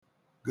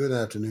Good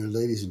afternoon,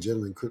 ladies and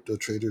gentlemen, crypto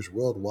traders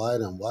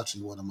worldwide. I'm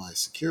watching one of my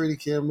security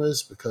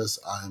cameras because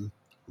I'm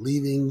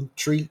leaving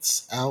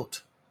treats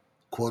out,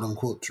 quote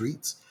unquote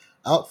treats,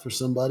 out for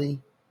somebody,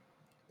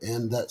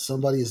 and that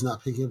somebody is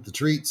not picking up the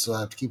treats, so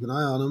I have to keep an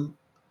eye on them.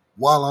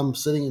 While I'm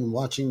sitting and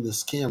watching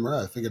this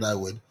camera, I figured I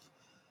would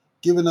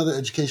give another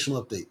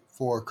educational update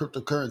for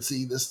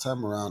cryptocurrency, this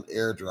time around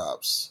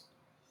airdrops.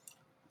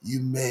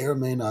 You may or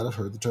may not have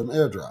heard the term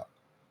airdrop.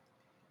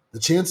 The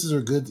chances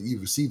are good that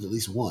you've received at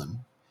least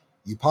one.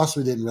 You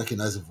possibly didn't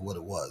recognize it for what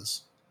it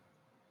was.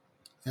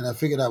 And I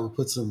figured I would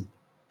put some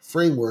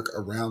framework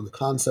around the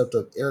concept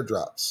of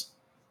airdrops.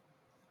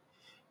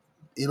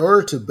 In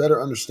order to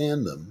better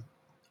understand them,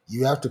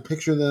 you have to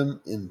picture them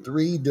in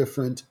three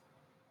different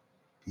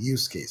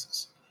use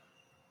cases.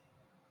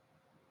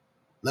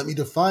 Let me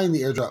define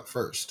the airdrop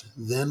first.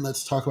 Then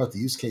let's talk about the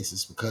use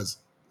cases because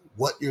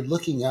what you're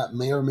looking at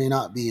may or may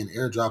not be an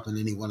airdrop in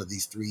any one of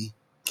these three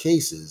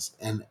cases,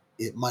 and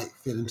it might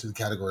fit into the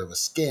category of a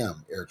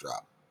scam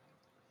airdrop.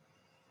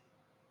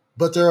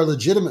 But there are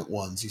legitimate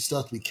ones. You still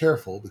have to be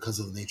careful because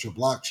of the nature of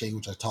blockchain,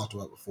 which I talked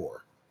about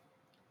before.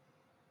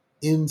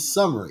 In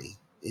summary,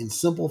 in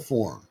simple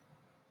form,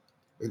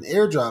 an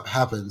airdrop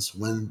happens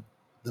when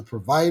the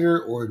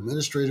provider or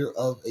administrator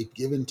of a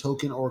given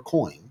token or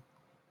coin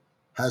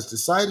has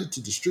decided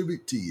to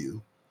distribute to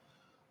you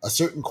a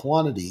certain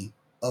quantity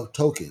of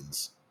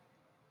tokens,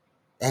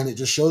 and it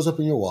just shows up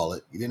in your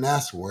wallet. You didn't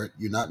ask for it,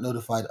 you're not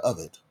notified of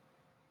it.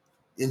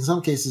 In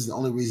some cases, the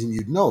only reason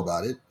you'd know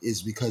about it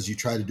is because you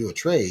try to do a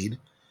trade,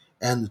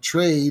 and the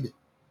trade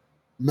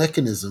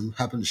mechanism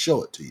happened to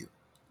show it to you.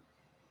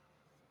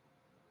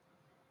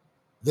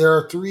 There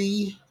are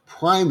three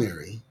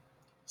primary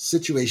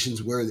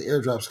situations where the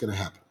airdrop is going to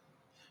happen.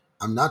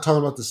 I'm not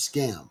talking about the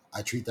scam.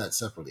 I treat that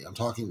separately. I'm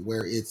talking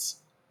where it's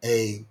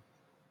a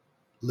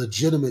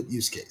legitimate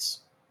use case.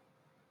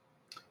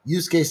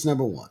 Use case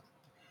number one,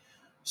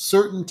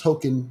 certain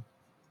token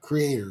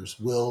creators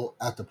will,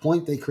 at the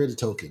point they create a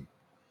token,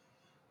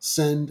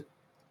 send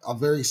a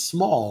very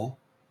small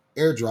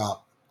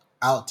airdrop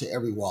out to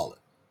every wallet,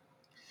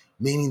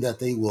 meaning that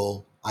they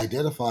will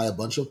identify a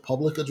bunch of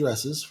public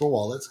addresses for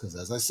wallets, because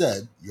as I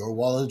said, your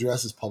wallet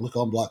address is public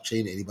on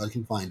blockchain. Anybody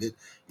can find it.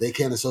 They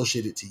can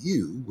associate it to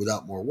you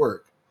without more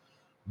work.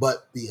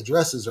 But the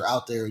addresses are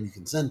out there and you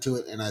can send to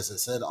it. And as I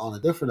said on a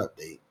different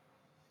update,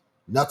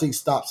 nothing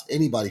stops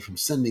anybody from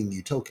sending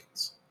you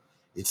tokens.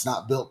 It's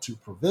not built to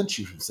prevent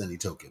you from sending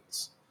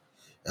tokens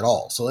at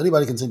all. So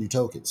anybody can send you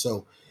tokens.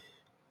 So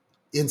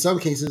in some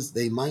cases,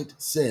 they might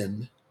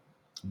send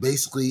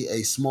basically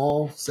a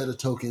small set of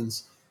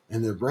tokens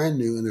and they're brand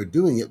new and they're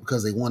doing it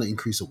because they want to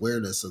increase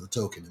awareness of the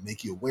token and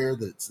make you aware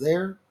that it's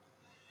there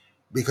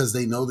because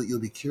they know that you'll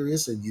be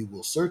curious and you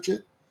will search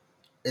it.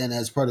 And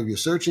as part of your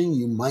searching,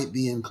 you might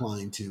be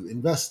inclined to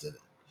invest in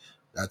it.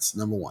 That's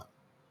number one.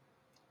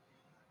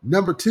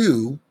 Number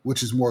two,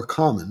 which is more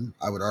common,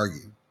 I would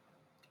argue,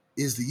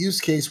 is the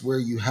use case where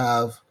you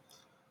have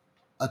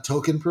a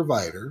token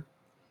provider,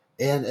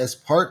 and as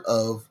part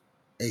of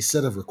a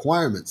set of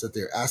requirements that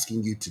they're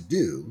asking you to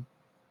do,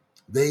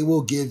 they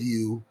will give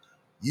you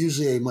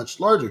usually a much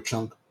larger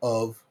chunk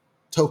of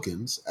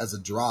tokens as a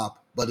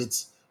drop, but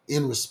it's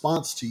in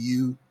response to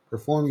you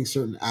performing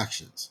certain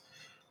actions.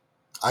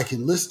 I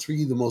can list for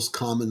you the most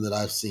common that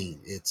I've seen.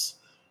 It's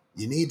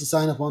you need to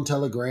sign up on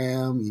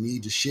Telegram, you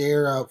need to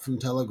share out from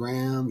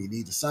Telegram, you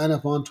need to sign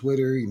up on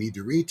Twitter, you need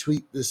to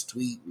retweet this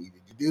tweet, you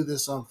need to do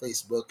this on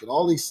Facebook, and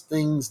all these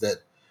things that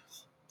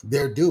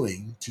they're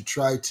doing to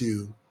try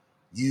to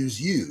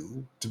use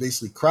you to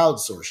basically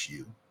crowdsource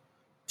you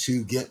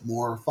to get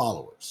more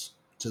followers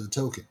to the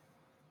token.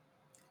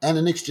 And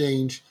in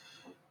exchange,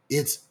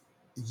 it's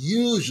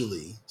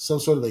usually some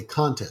sort of a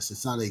contest.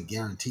 It's not a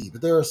guarantee,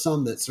 but there are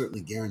some that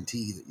certainly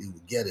guarantee that you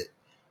will get it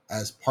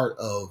as part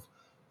of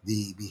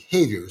the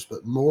behaviors.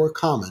 But more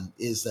common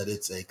is that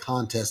it's a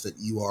contest that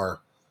you are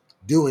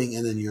doing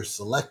and then you're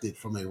selected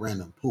from a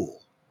random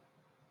pool.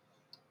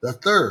 The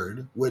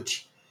third,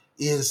 which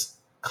is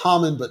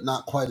common but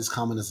not quite as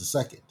common as the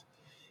second,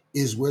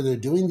 is where they're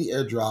doing the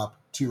airdrop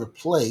to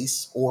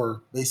replace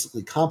or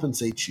basically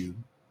compensate you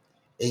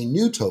a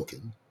new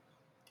token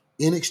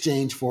in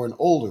exchange for an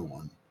older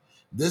one.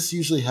 This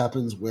usually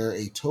happens where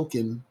a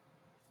token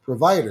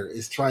provider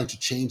is trying to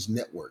change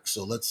networks.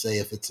 So let's say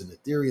if it's an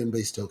Ethereum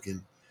based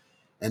token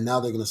and now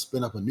they're going to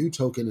spin up a new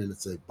token and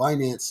it's a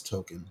Binance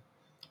token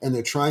and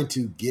they're trying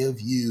to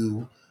give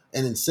you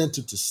an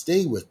incentive to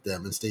stay with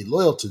them and stay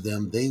loyal to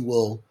them, they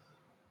will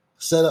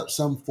set up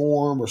some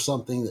form or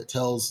something that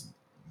tells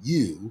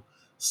you,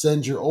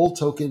 send your old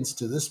tokens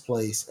to this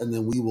place and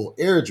then we will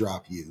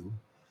airdrop you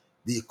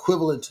the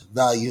equivalent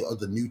value of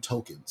the new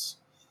tokens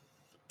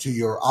to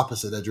your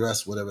opposite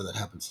address, whatever that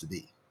happens to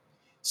be.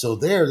 So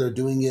they're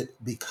doing it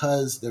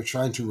because they're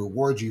trying to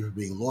reward you for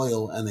being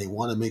loyal and they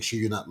want to make sure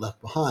you're not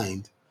left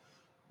behind.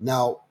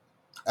 Now,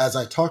 as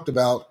I talked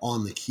about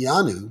on the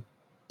Keanu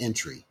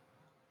entry,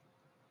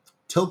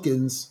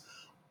 tokens,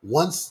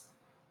 once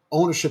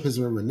ownership has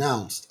been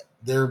renounced,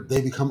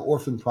 they become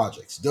orphan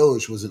projects.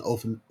 Doge was an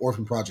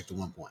orphan project at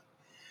one point.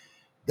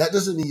 That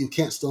doesn't mean you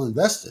can't still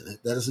invest in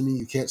it. That doesn't mean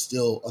you can't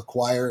still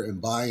acquire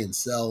and buy and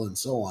sell and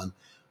so on.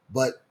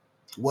 But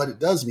what it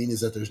does mean is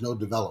that there's no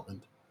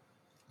development,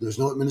 there's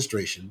no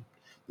administration,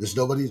 there's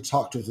nobody to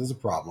talk to if there's a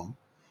problem.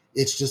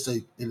 It's just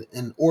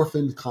an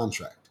orphaned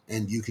contract,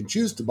 and you can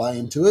choose to buy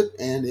into it,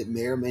 and it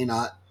may or may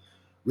not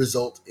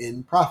result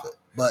in profit.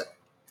 But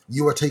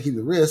you are taking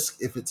the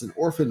risk if it's an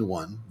orphaned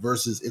one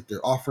versus if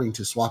they're offering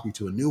to swap you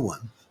to a new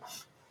one.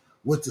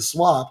 With the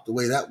swap, the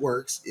way that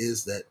works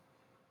is that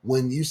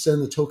when you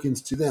send the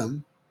tokens to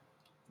them,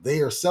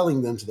 they are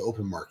selling them to the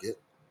open market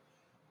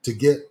to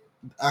get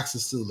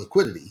access to the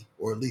liquidity,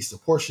 or at least a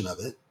portion of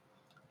it,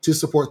 to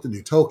support the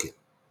new token.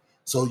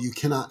 So you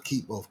cannot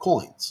keep both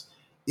coins.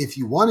 If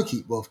you want to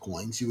keep both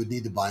coins, you would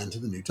need to buy into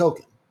the new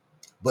token.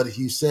 But if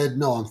you said,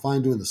 no, I'm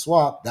fine doing the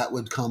swap, that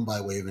would come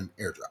by way of an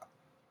airdrop.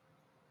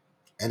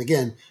 And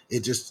again,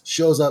 it just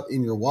shows up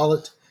in your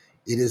wallet.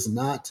 It is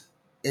not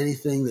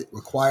anything that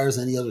requires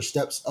any other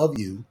steps of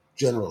you,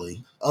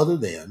 generally, other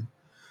than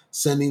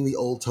sending the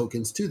old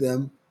tokens to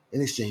them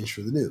in exchange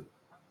for the new.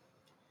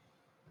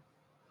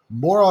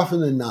 More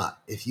often than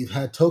not, if you've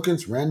had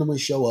tokens randomly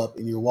show up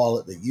in your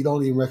wallet that you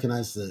don't even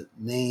recognize the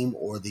name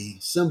or the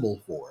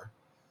symbol for,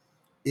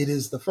 it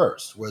is the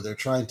first, where they're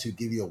trying to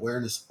give you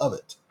awareness of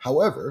it.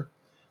 However,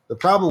 the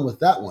problem with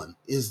that one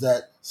is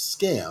that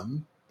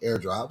scam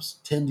airdrops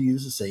tend to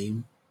use the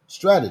same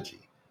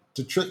strategy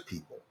to trick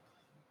people.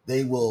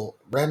 They will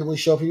randomly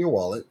show up in your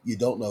wallet. You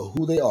don't know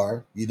who they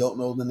are. You don't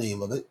know the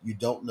name of it. You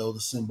don't know the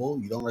symbol.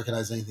 You don't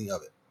recognize anything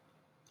of it.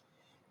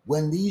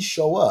 When these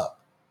show up,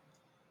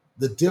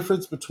 the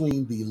difference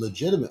between the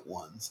legitimate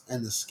ones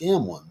and the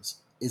scam ones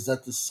is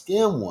that the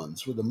scam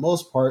ones, for the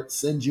most part,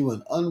 send you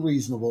an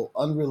unreasonable,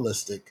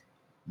 unrealistic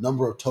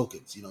number of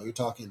tokens. You're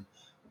talking,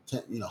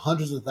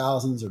 hundreds of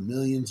thousands or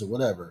millions or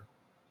whatever.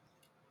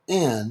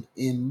 And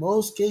in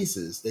most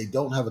cases, they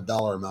don't have a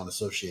dollar amount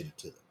associated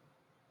to them.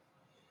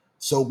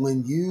 So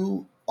when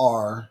you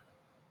are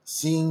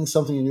seeing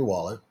something in your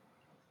wallet,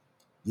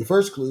 your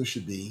first clue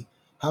should be,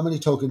 how many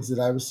tokens did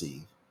I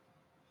receive?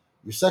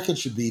 Your second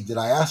should be, did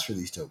I ask for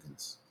these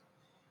tokens?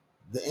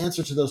 The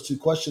answer to those two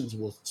questions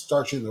will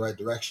start you in the right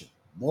direction.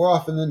 More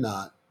often than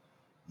not,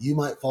 you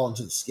might fall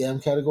into the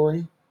scam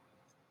category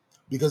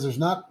because there's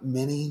not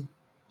many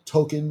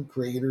token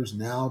creators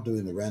now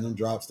doing the random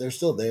drops. They're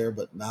still there,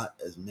 but not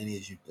as many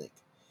as you think.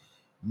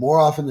 More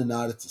often than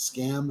not, it's a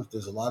scam. If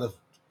there's a lot of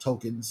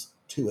tokens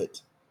to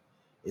it,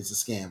 it's a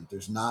scam. If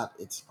there's not,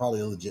 it's probably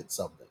a legit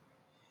something.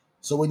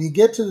 So when you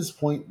get to this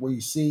point where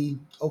you see,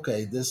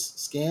 okay, this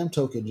scam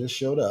token just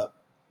showed up,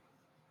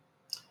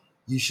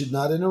 you should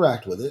not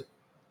interact with it.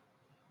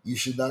 You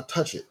should not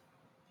touch it.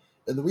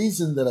 And the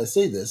reason that I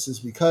say this is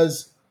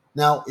because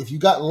now, if you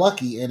got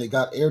lucky and it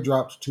got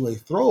airdropped to a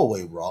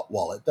throwaway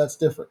wallet, that's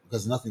different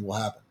because nothing will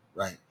happen,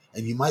 right?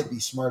 And you might be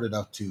smart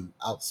enough to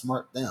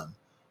outsmart them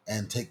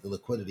and take the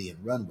liquidity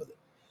and run with it.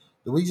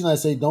 The reason I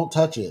say don't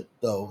touch it,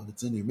 though, if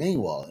it's in your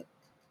main wallet,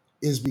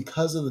 is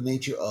because of the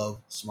nature of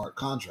smart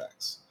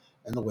contracts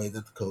and the way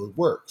that the code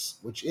works,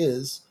 which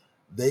is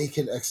they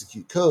can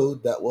execute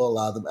code that will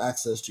allow them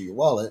access to your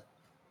wallet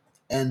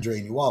and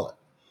drain your wallet.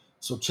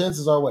 So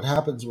chances are what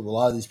happens with a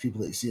lot of these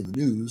people that you see in the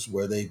news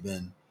where they've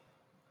been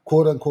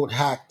quote unquote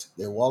hacked,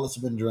 their wallets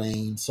have been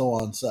drained, so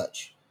on and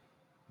such.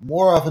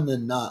 More often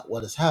than not,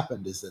 what has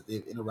happened is that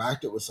they've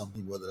interacted with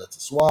something, whether that's a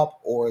swap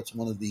or it's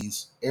one of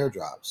these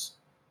airdrops,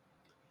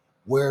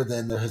 where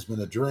then there has been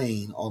a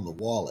drain on the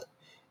wallet.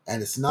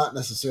 And it's not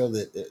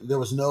necessarily that there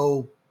was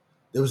no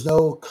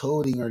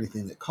coding or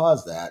anything that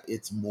caused that.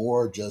 It's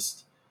more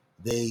just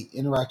they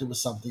interacted with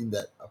something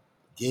that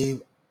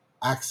gave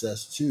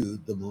access to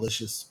the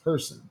malicious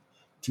person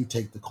to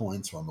take the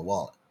coins from the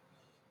wallet.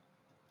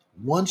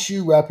 Once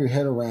you wrap your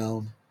head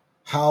around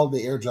how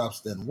the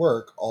airdrops then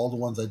work, all the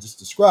ones I just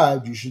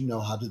described, you should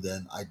know how to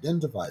then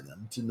identify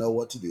them to know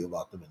what to do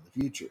about them in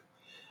the future.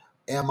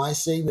 Am I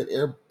saying that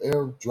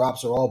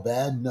airdrops are all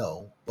bad?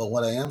 No. But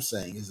what I am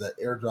saying is that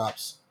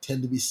airdrops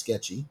tend to be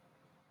sketchy.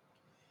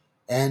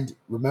 And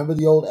remember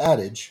the old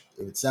adage,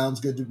 if it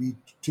sounds good to be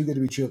too good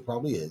to be true, it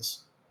probably is.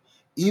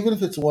 Even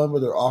if it's one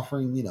where they're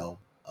offering,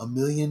 a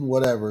million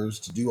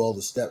whatevers to do all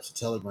the steps of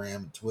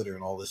Telegram and Twitter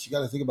and all this, you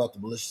got to think about the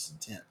malicious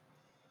intent.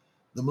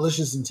 The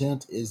malicious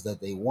intent is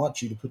that they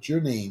want you to put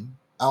your name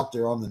out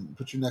there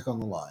put your neck on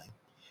the line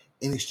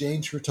in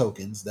exchange for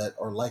tokens that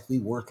are likely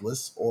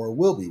worthless or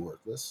will be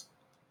worthless.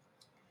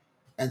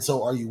 And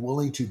so are you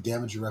willing to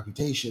damage your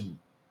reputation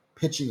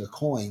pitching a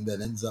coin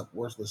that ends up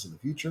worthless in the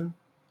future?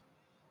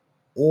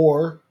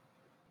 Or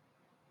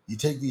you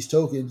take these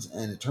tokens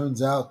and it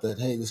turns out that,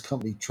 hey, this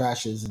company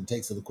trashes and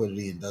takes the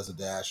liquidity and does a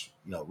dash,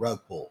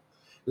 rug pull.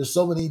 There's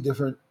so many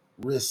different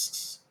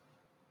risks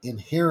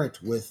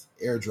inherent with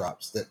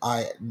airdrops that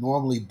I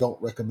normally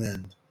don't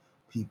recommend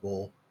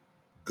people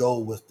go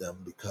with them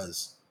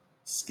because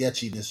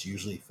sketchiness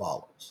usually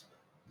follows.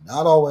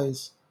 Not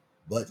always,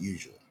 but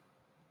usually.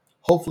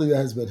 Hopefully that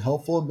has been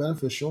helpful and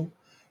beneficial.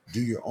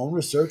 Do your own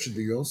research and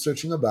do your own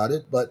searching about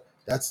it, but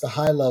that's the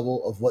high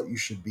level of what you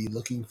should be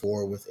looking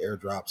for with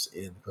airdrops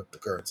in the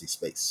cryptocurrency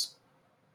space.